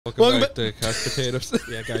Welcome back to Couch Potatoes.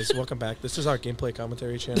 Yeah, guys, welcome back. This is our gameplay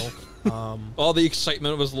commentary channel. All the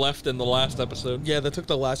excitement was left in the last episode. Yeah, that took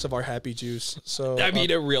the last of our happy juice. So I mean,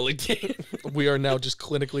 it really did. We are now just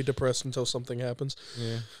clinically depressed until something happens.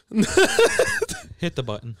 Yeah. Hit the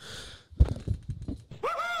button.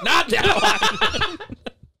 Not that one.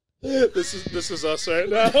 This is us right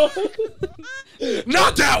now.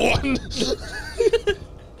 Not that one.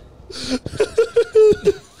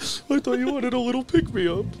 I thought you wanted a little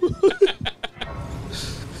pick-me-up.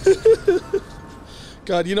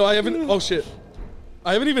 God, you know, I haven't... Oh, shit.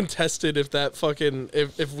 I haven't even tested if that fucking...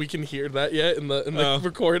 If we can hear that yet in the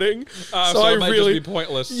recording. So I might really just be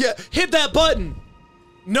pointless. Yeah, hit that button!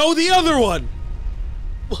 No, the other one!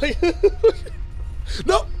 Like...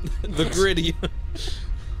 No! The gritty.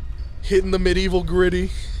 Hitting the medieval gritty.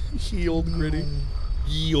 He old gritty.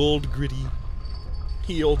 Ye old gritty.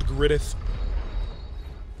 He old gritteth.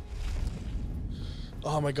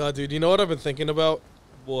 Oh my god, dude! You know what I've been thinking about?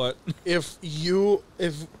 What? If you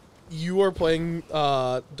are playing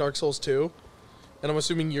Dark Souls 2, and I'm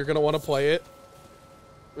assuming you're gonna want to play it,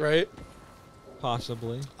 right?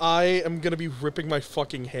 Possibly. I am gonna be ripping my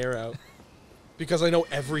fucking hair out because I know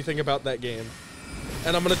everything about that game,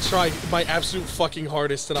 and I'm gonna try my absolute fucking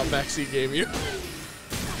hardest to not backseat game you.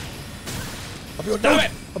 I'll be like, no!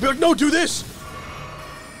 I'll be like, no, do this!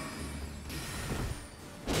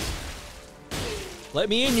 Let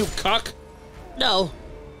me in, you cuck. No.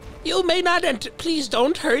 You may not enter. Please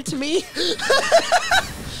don't hurt me.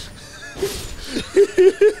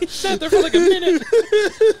 He sat there for like a minute.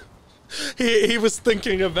 He was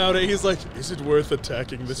thinking about it. He's like, is it worth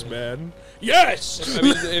attacking this man? Yes! I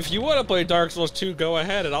mean, if you want to play Dark Souls 2, go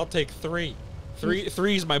ahead, and I'll take 3.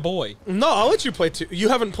 3's my boy. No, I'll let you play 2. You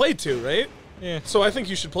haven't played 2, right? Yeah. So I think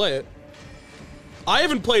you should play it. I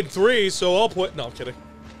haven't played 3, so I'll play... No, I'm kidding.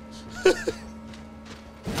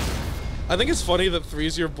 I think it's funny that 3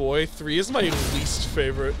 is your boy. 3 is my least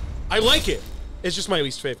favorite. I like it. It's just my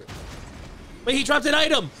least favorite. Wait, he dropped an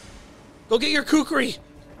item! Go get your kukri!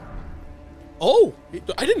 Oh!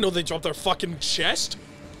 I didn't know they dropped their fucking chest.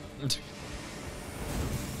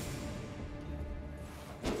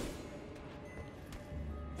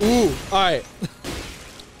 Ooh, alright.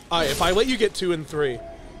 Alright, if I let you get 2 and 3,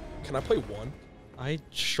 can I play 1?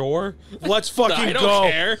 Sure. Let's fucking I don't go.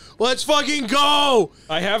 care. Let's fucking go!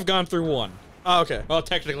 I have gone through 1. Oh, okay. Well,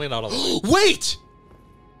 technically not all. Wait!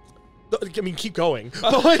 I mean, keep going.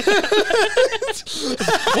 What?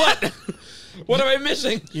 What am I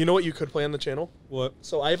missing? You know what you could play on the channel? What?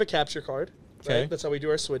 So I have a capture card. Okay. Right? That's how we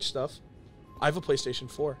do our Switch stuff. I have a PlayStation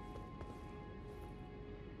 4.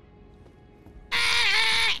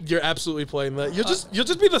 You're absolutely playing that. You'll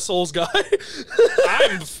just be the Souls guy.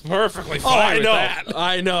 I'm perfectly fine with that.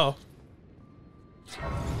 I know.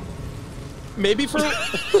 Maybe for... Can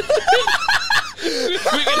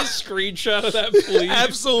we get a screenshot of that, please?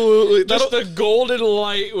 Absolutely. Just a golden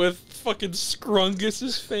light with fucking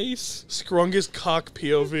Scrungus's face. Scrungus cock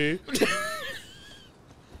POV.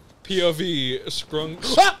 POV, Scrung...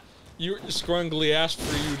 Ah! You Scrungly asked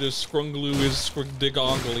for you to Scrunglu his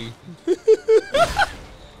Scrungdigongly.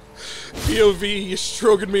 POV, you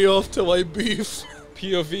stroking me off till I beef.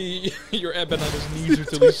 POV, you're ebbing on his knees or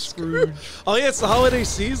till he's Scrooge. Oh yeah, it's the holiday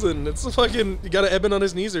season. It's the fucking, you gotta Eben on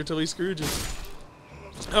his knees or till he Scrooges.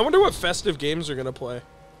 I wonder what festive games are gonna play.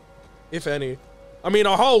 If any. I mean,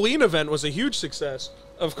 our Halloween event was a huge success.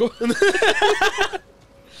 Of course.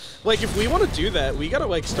 Like, if we want to do that, we gotta,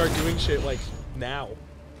 like, start doing shit, like, now.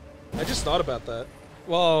 I just thought about that.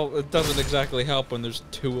 Well, it doesn't exactly help when there's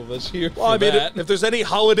 2 of us here. Well, I mean, if there's any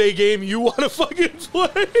holiday game you want to fucking play...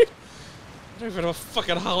 I don't even know what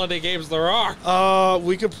fucking holiday games there are.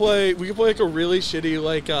 We could play like a really shitty,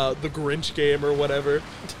 like, the Grinch game or whatever.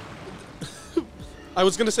 I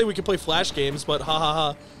was gonna say we could play Flash games, but ha ha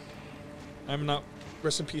ha. I'm not...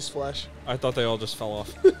 Rest in peace, Flash. I thought they all just fell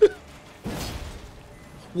off.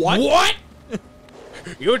 What? What?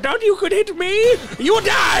 You thought you could hit me? You will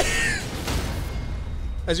die!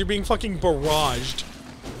 As you're being fucking barraged.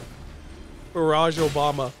 Barrage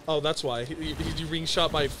Obama. Oh, that's why. You're being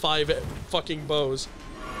shot by 5 fucking bows.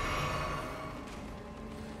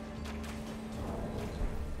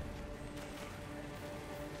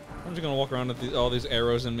 I'm just gonna walk around with all these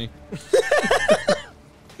arrows in me.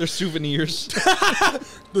 They're souvenirs.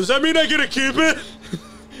 Does that mean I get to keep it?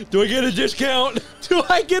 Do I get a discount? Do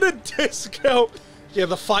I get a discount? Yeah,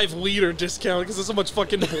 the 5-liter discount because of so much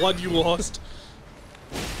fucking blood you lost.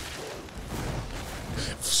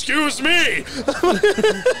 Excuse me!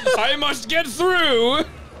 I must get through!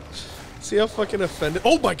 See how fucking offended-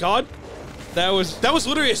 Oh my god! That was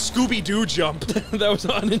literally a Scooby-Doo jump. That was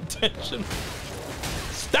unintentional.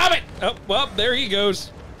 Stop it! Oh, well, there he goes.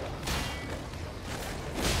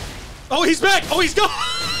 Oh, he's back! Oh, he's gone!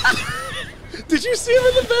 Did you see him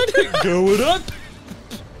in the back? Going up.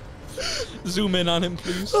 Zoom in on him,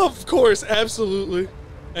 please. Of course, absolutely.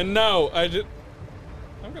 And no, I'm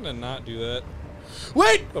gonna not do that.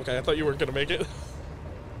 Wait! Okay, I thought you weren't gonna make it.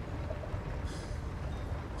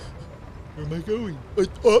 Where am I going?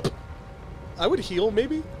 Up. I would heal,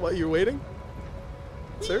 maybe, while you're waiting.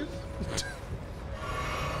 Sir?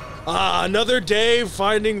 Another day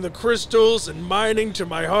finding the crystals and mining to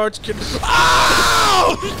my heart's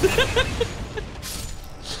Ow!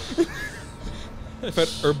 I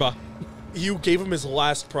felt Urba. You gave him his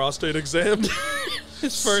last prostate exam.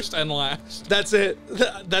 His first and last. That's it.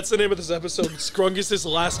 That's the name of this episode. Scrungus'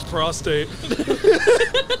 last prostate.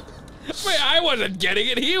 Wait, I wasn't getting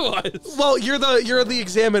it. He was. Well, you're the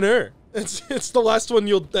examiner. It's the last one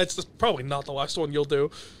you'll. That's probably not the last one you'll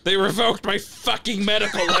do. They revoked my fucking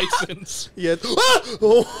medical license. Yeah. Ah!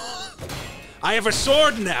 Oh! I have a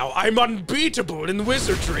sword now. I'm unbeatable in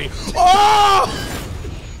wizardry. Oh!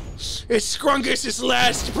 It's Scrungus'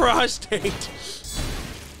 last prostate.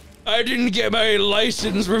 I didn't get my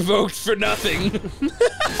license revoked for nothing.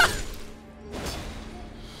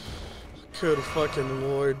 Good fucking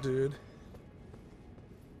lord, dude.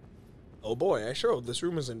 Oh boy, I sure hope this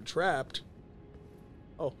room isn't trapped.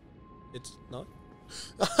 Oh, it's not?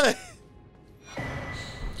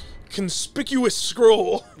 Conspicuous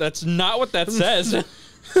scroll. That's not what that says.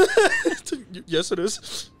 Yes, it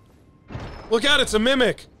is. Look out, it's a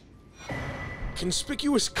mimic.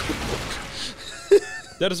 Conspicuous cookbook.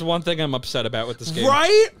 That is one thing I'm upset about with this game.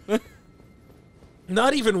 Right?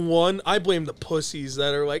 Not even one. I blame the pussies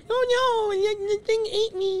that are like, oh no, the thing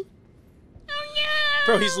ate me. Oh no.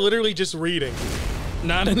 Bro, he's literally just reading.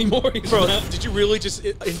 Not anymore. Bro, did you really just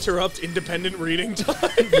interrupt independent reading time?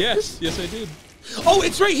 Yes, yes I did. Oh,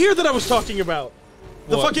 it's right here that I was talking about.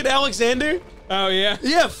 The What? fucking Alexander. Oh yeah?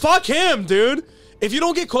 Yeah, fuck him, dude. If you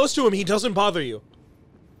don't get close to him, he doesn't bother you.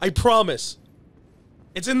 I promise.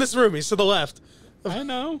 It's in this room. He's to the left. I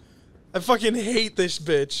know. I fucking hate this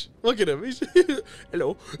bitch. Look at him. He's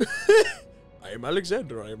hello. I am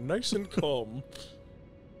Alexander. I am nice and calm.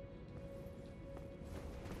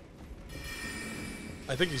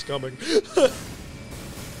 I think he's coming.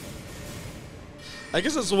 I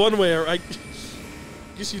guess that's one way. I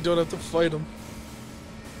guess you don't have to fight him.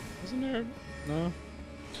 Isn't there? No.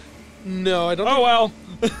 No, I don't. Oh well.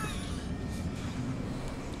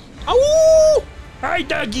 Ow! Hi,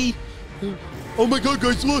 Dougie. Oh my god,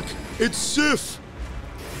 guys, look! It's Sif!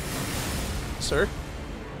 Sir?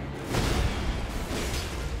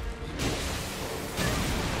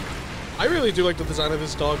 I really do like the design of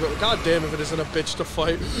this dog, but god damn if it isn't a bitch to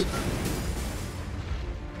fight.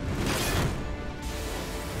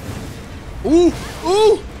 Ooh!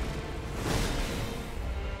 Ooh!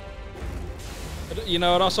 You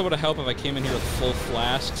know, it also would have helped if I came in here with full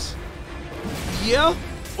flasks. Yeah?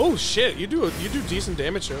 Oh shit, you do decent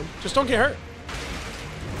damage to him. Just don't get hurt.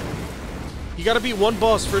 You gotta beat one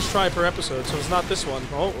boss first try per episode, so it's not this one.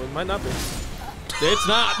 Oh, it might not be. It's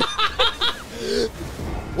not.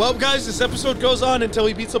 Well, guys, this episode goes on until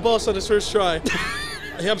he beats a boss on his first try.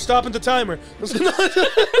 Hey, I'm stopping the timer. It's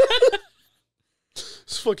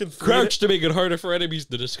fucking Crouch to make it harder for enemies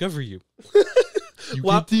to discover you. You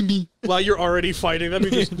While- can't see me. While you're already fighting them,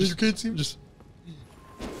 you just, You can't see me. Just.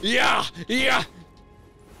 Yeah, yeah.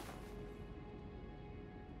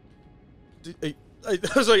 I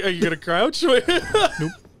was like, are you gonna crouch? Nope.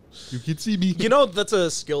 You can't see me. You know, that's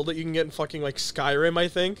a skill that you can get in fucking, like, Skyrim, I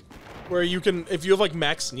think. Where you can, if you have, like,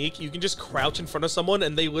 max sneak, you can just crouch in front of someone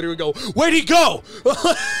and they literally go, where'd he go?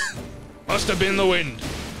 Must have been the wind.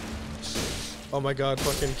 Oh my god,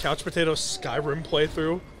 fucking Couch Potato Skyrim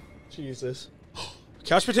playthrough. Jesus.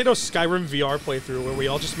 Couch Potato Skyrim VR playthrough where we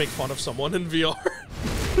all just make fun of someone in VR.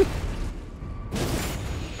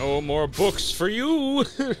 No more books for you.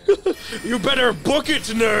 You better book it,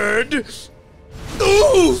 nerd!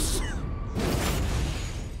 Oof!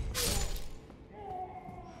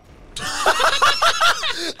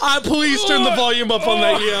 Please turn the volume up on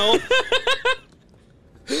that yell.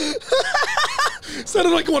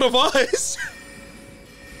 Sounded like one of us.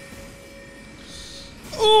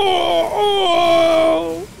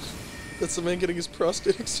 Oh! That's the man getting his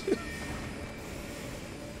prostate exam.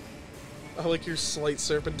 I like your slight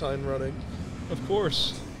serpentine running. Of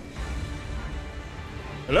course.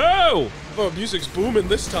 Hello! Oh, music's booming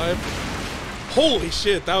this time. Holy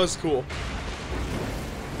shit, that was cool.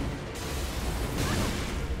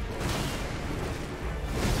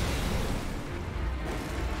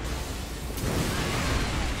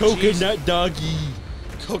 Coconut doggy.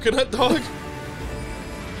 Coconut dog?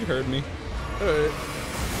 You heard me. Alright.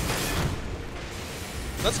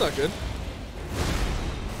 That's not good.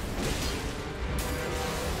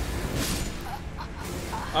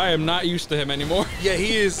 I am not used to him anymore. Yeah,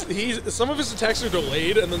 he's some of his attacks are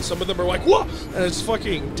delayed, and then some of them are like, whoa! And it's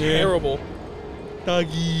fucking terrible.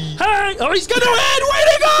 Doggy. Hey! Oh, he's got no head!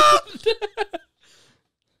 Waiting up!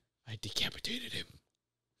 I decapitated him.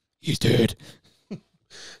 He's dead.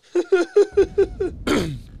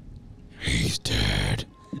 He's dead.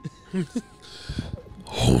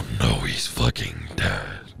 Oh no, he's fucking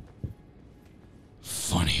dead.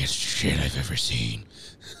 Funniest shit I've ever seen.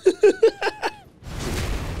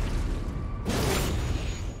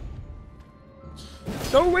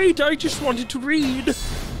 No, wait, I just wanted to read.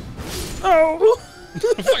 Oh!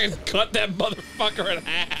 Fucking cut that motherfucker in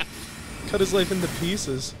half. Cut his life into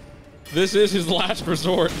pieces. This is his last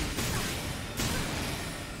resort.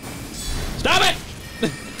 Stop it!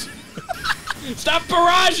 Stop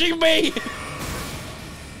barraging me!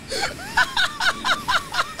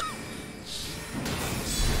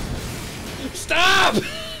 Stop!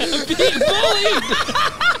 I'm being bullied!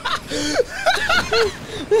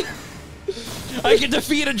 I can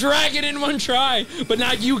defeat a dragon in one try, but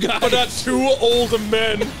not you guys. But not two old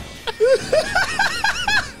men.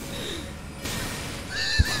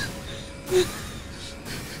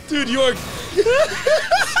 Dude, you are.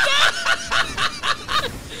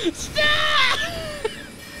 Stop!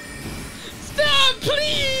 Stop,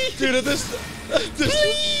 please! Dude, at this.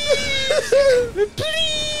 Please!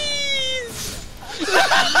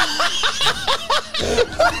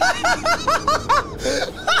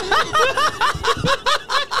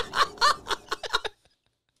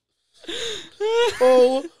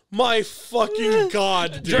 Oh my fucking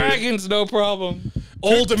god, dude. Dragons, no problem.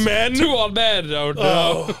 Old men? Two old men, oh no.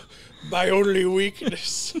 Oh, my only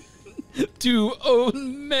weakness. Two old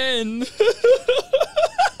men.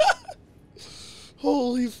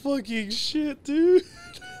 Holy fucking shit, dude.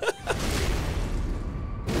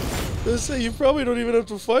 Let's say you probably don't even have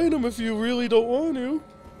to fight him if you really don't want to.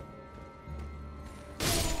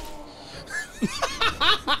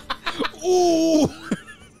 Ooh!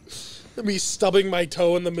 Me stubbing my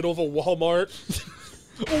toe in the middle of a Walmart.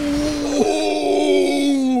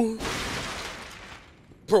 Ooh!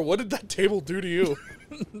 Bro, what did that table do to you?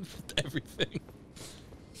 Everything.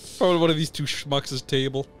 Probably one of these two schmucks'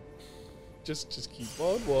 table. Just keep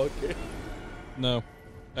on walking. No.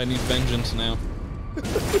 I need vengeance now.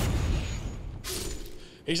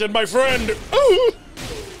 He said, my friend! Ooh!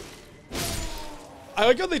 I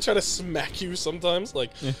like how they try to smack you sometimes,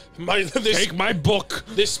 like, Take my book!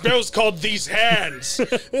 This spell's called These Hands!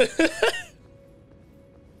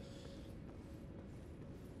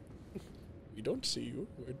 We don't see you,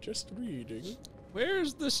 we're just reading.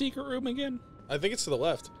 Where's the secret room again? I think it's to the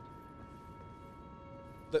left.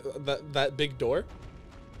 That big door?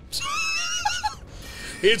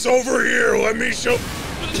 It's over here, let me show-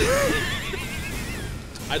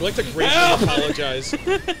 I'd like to greatly apologize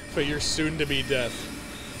for your soon-to-be death.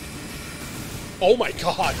 Oh my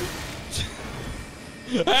god!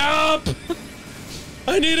 Help!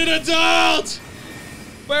 I need an adult!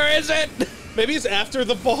 Where is it? Maybe it's after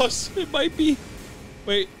the boss. It might be.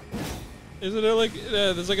 Wait. Isn't there like,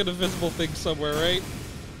 there's like an invisible thing somewhere, right?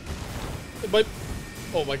 It might-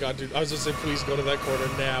 Oh my god, dude. I was gonna say, please go to that corner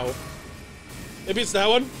now. Maybe it's that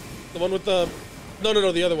one? The one with the... No,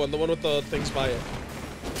 the other one. The one with the things by it.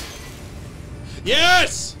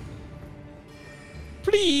 Yes!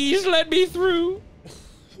 Please let me through.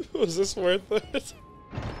 Was this worth it?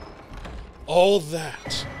 All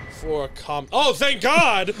that for a Oh, thank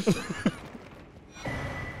God!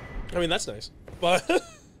 I mean, that's nice. But...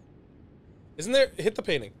 Isn't there... Hit the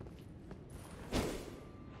painting.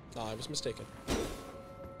 Oh, I was mistaken.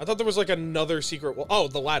 I thought there was like another secret wall. Oh,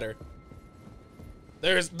 the ladder.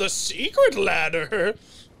 There's the secret ladder!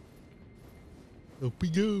 Up we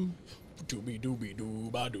go. Doobie doobie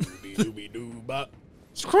dooba doobie doobie dooba.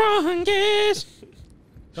 Strongest!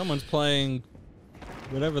 Someone's playing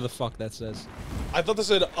whatever the fuck that says. I thought this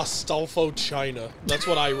said Astolfo China. That's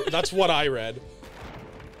what I read.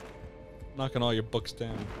 Knocking all your books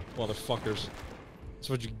down, motherfuckers. That's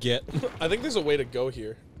what you get. I think there's a way to go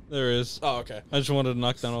here. There is. Oh, okay. I just wanted to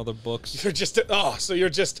knock down all their books. You're just so you're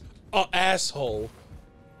just a asshole.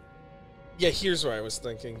 Yeah, here's where I was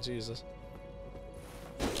thinking. Jesus.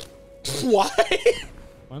 Why?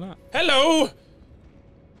 Why not? Hello.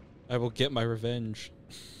 I will get my revenge.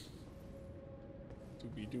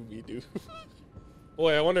 Doobie doobie doo.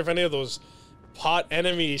 Boy, I wonder if any of those pot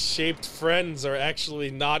enemy-shaped friends are actually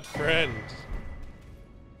not friends.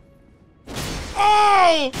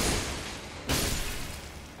 Oh!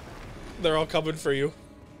 They're all coming for you.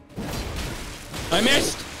 I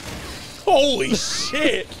missed! Holy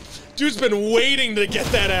shit! Dude's been waiting to get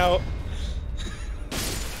that out.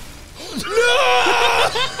 No!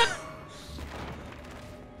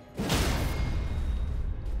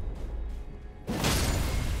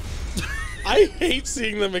 I hate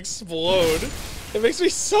seeing them explode. It makes me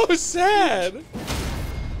so sad.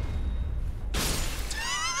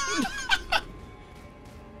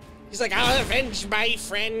 He's like, I'll avenge my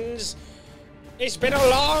friends. It's been a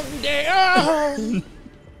long day. Oh!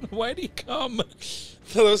 Why'd he come?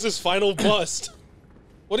 That was his final bust.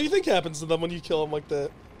 What do you think happens to them when you kill him like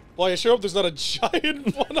that? Well, I sure hope there's not a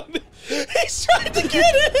giant one on the... He's trying to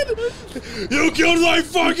get in! You killed my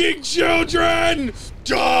fucking children!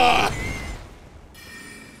 Die!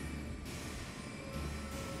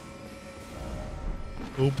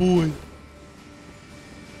 Oh boy.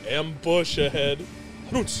 Ambush ahead.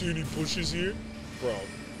 I don't see any bushes here. Bro.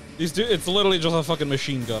 These dudes, it's literally just a fucking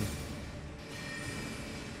machine gun.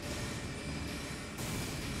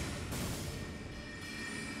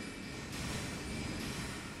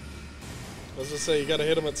 I was gonna say, you gotta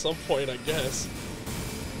hit him at some point, I guess.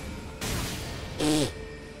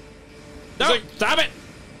 No, like, stop it!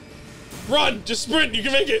 Run! Just sprint, you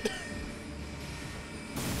can make it!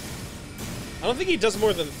 I don't think he does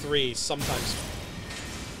more than 3, sometimes.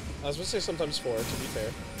 I was gonna say sometimes 4, to be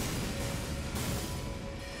fair.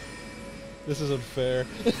 This isn't fair.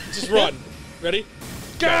 Just run. Ready?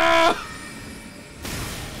 Go!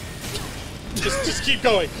 Just keep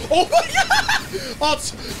going. Oh my god!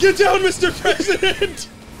 Get down, Mr. President!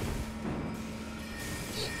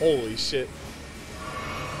 Holy shit.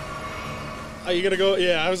 Are you gonna go?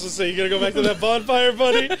 Yeah, I was gonna say, you gonna go back to that bonfire,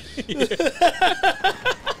 buddy?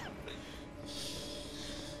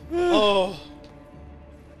 Oh.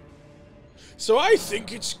 So I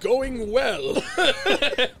think it's going well.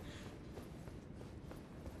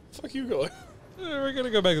 Fuck you going? We're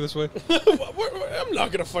gonna go back this way. I'm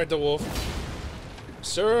not gonna fight the wolf.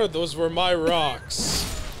 Sir, those were my rocks.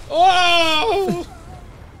 Oh!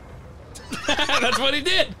 That's what he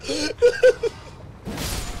did!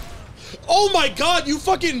 Oh my god, you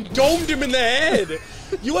fucking domed him in the head!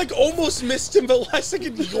 You like almost missed him, but last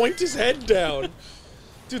second yoinked his head down.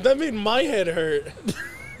 Dude, that made my head hurt.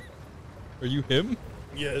 Are you him?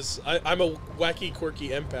 Yes, I'm a wacky, quirky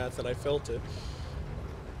empath, and I felt it.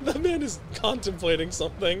 That man is contemplating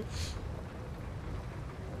something.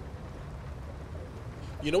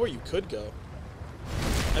 You know where you could go?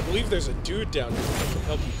 I believe there's a dude down here that can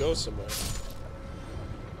help you go somewhere.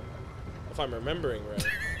 If I'm remembering right.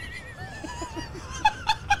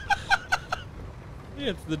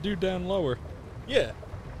 Yeah, it's the dude down lower. Yeah.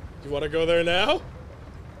 You want to go there now?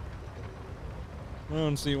 I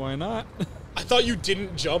don't see why not. I thought you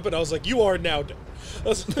didn't jump, and I was like, you are now dead.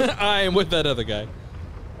 I am with that other guy.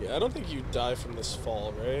 Yeah, I don't think you die from this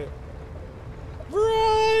fall, right?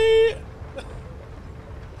 Right!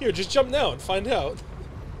 Here, just jump now and find out.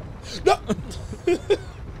 No!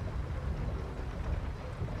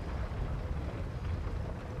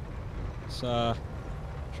 It's,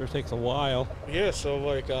 sure takes a while. Yeah, so,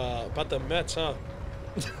 like, about the Mets, huh?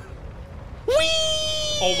 Whee!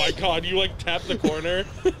 Oh my god, you, like, tapped the corner,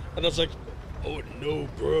 and I was like, oh no,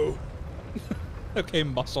 bro. Okay,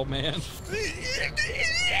 muscle man.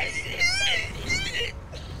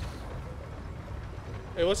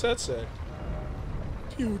 Hey, what's that say?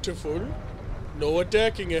 Beautiful. No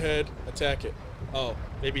attacking ahead. Attack it. Oh,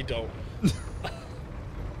 maybe don't.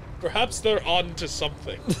 Perhaps they're on to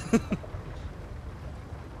something. I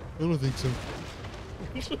don't think so.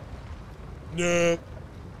 Nah.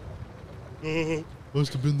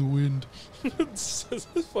 Must have been the wind.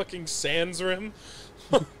 Fucking sans rim.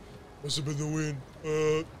 Must have been the wind.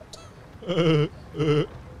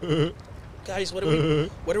 Guys, what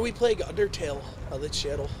are we playing? Undertale on the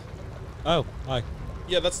channel. Oh, hi.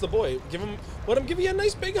 Yeah, that's the boy. Let him give you a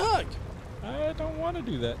nice big hug. I don't want to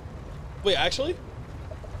do that. Wait, actually?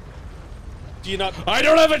 Do you not? I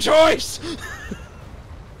don't have a choice!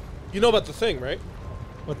 You know about the thing, right?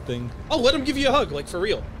 What thing? Oh, let him give you a hug, like for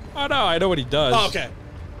real. Oh no, I know what he does. Oh, okay.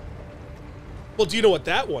 Well, do you know what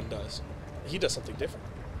that one does? He does something different.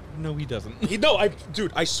 No, he doesn't.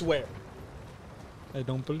 Dude, I swear. I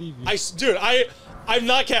don't believe you. Dude, I'm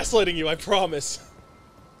not gaslighting you, I promise.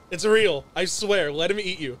 It's real, I swear, let him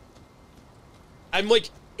eat you. I'm like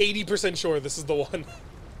 80% sure this is the one.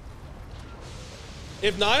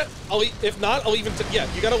 If not, I'll even,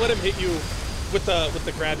 yeah, you gotta let him hit you with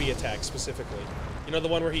the grabby attack specifically. You know, the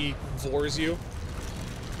one where he vores you?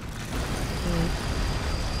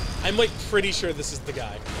 I'm like pretty sure this is the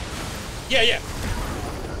guy. Yeah, yeah.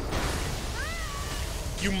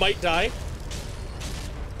 You might die.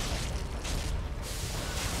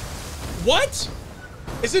 What?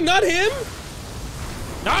 Is it not him?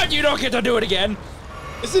 No, you don't get to do it again.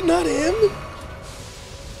 Is it not him?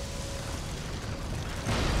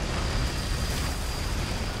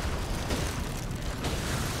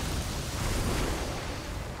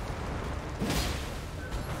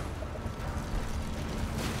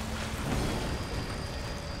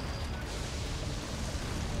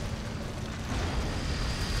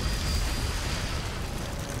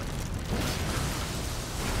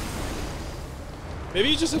 Maybe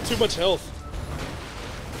you just have too much health.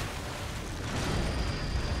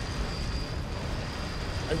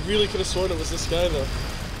 I really could have sworn it was this guy, though.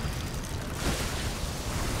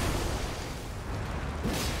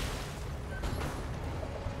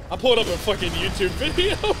 I pulled up a fucking YouTube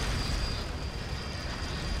video.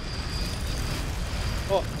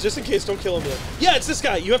 Oh, just in case, don't kill him yet. Yeah, it's this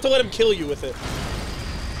guy. You have to let him kill you with it.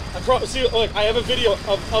 See, look, I have a video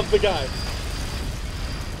of the guy.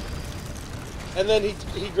 And then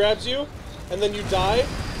he grabs you, and then you die,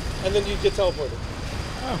 and then you get teleported.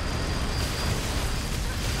 Oh.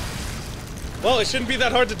 Well, it shouldn't be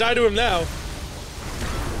that hard to die to him now.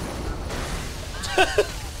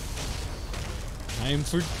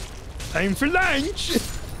 Time for lunch.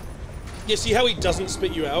 You see how he doesn't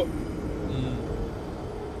spit you out?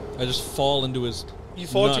 I just fall into his. You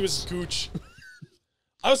fall into his gooch.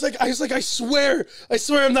 I was like, I swear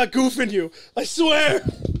I'm not goofing you. I swear.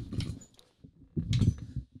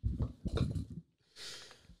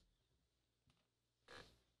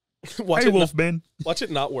 Watch it Wolfman. Watch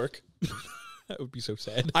it not work. That would be so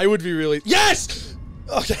sad. I would be really. Yes.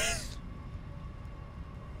 Okay.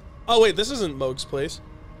 Oh wait, this isn't Moog's place.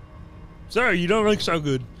 Sorry, you don't look so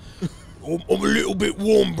good. I'm a little bit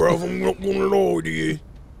warm, bro. I'm not gonna lie to you.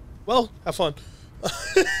 Well, have fun.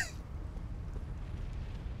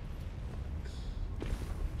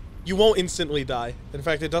 You won't instantly die. In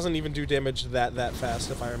fact, it doesn't even do damage that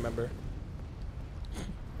fast, if I remember.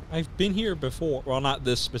 I've been here before. Well, not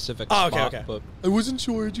this specific spot, spot, but... I wasn't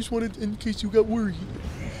sure. I just wanted, in case you got worried.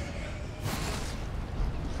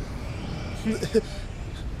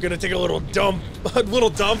 Gonna take a little dump. A little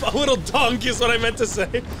dunk is what I meant to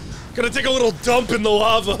say. Gonna take a little dump in the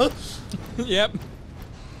lava. Yep.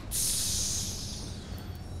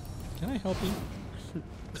 Can I help you?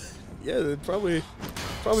 Yeah, probably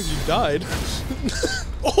you died.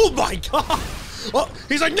 Oh my god! Oh,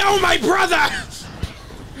 he's like, no, my brother!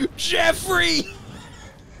 Jeffrey!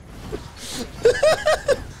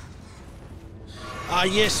 Ah,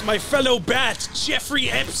 yes, my fellow bat, Jeffrey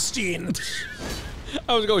Epstein.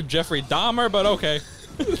 I was going Jeffrey Dahmer, but okay.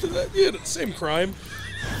 Yeah, same crime.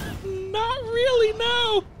 Not really,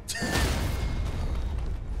 no.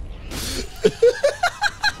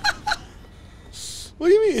 What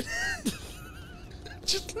do you mean?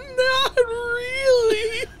 Just not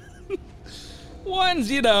really. One's,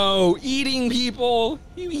 you know, eating people.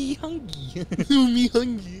 Me hungry. Me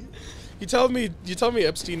hungry. You tell me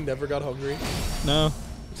Epstein never got hungry? No.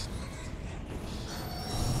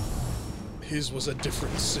 His was a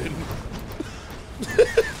different sin.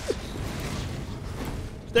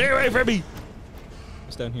 Stay away from me.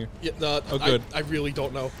 It's down here. Yeah, oh, good. I really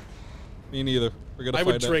don't know. Me neither. We're gonna I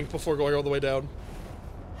find would drink before going all the way down.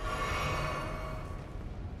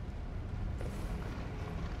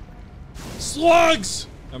 Slugs!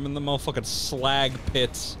 I'm in the motherfucking slag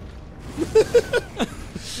pits.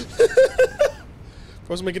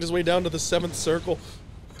 Bro's making his way down to the 7th circle.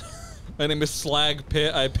 My name is Slag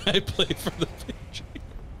Pit. I play for the pitch.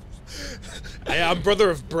 Hey, I'm brother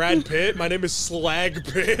of Brad Pitt. My name is Slag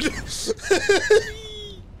Pit.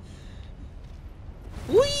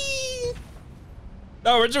 Whee!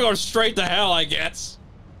 No, we're just going straight to hell, I guess.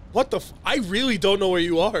 What the f- I really don't know where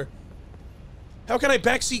you are. How can I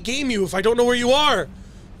backseat game you if I don't know where you are?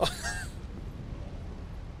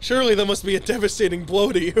 Surely that must be a devastating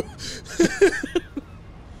blow to you.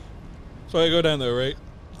 So I go down there, right?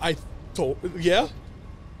 I don't. Yeah?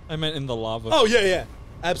 I meant in the lava. Oh, yeah, yeah.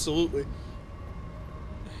 Absolutely.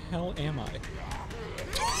 The hell am I?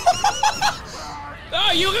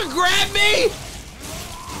 Oh, you can grab me!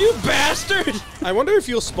 You bastard! I wonder if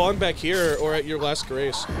you'll spawn back here or at your last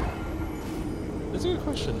grace. That's a good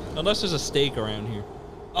question. Unless there's a stake around here.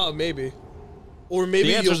 Oh, maybe. Or maybe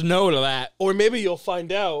the answer's no to that. Or maybe you'll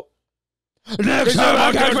find out. Next time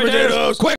on Couch Potatoes! Quick!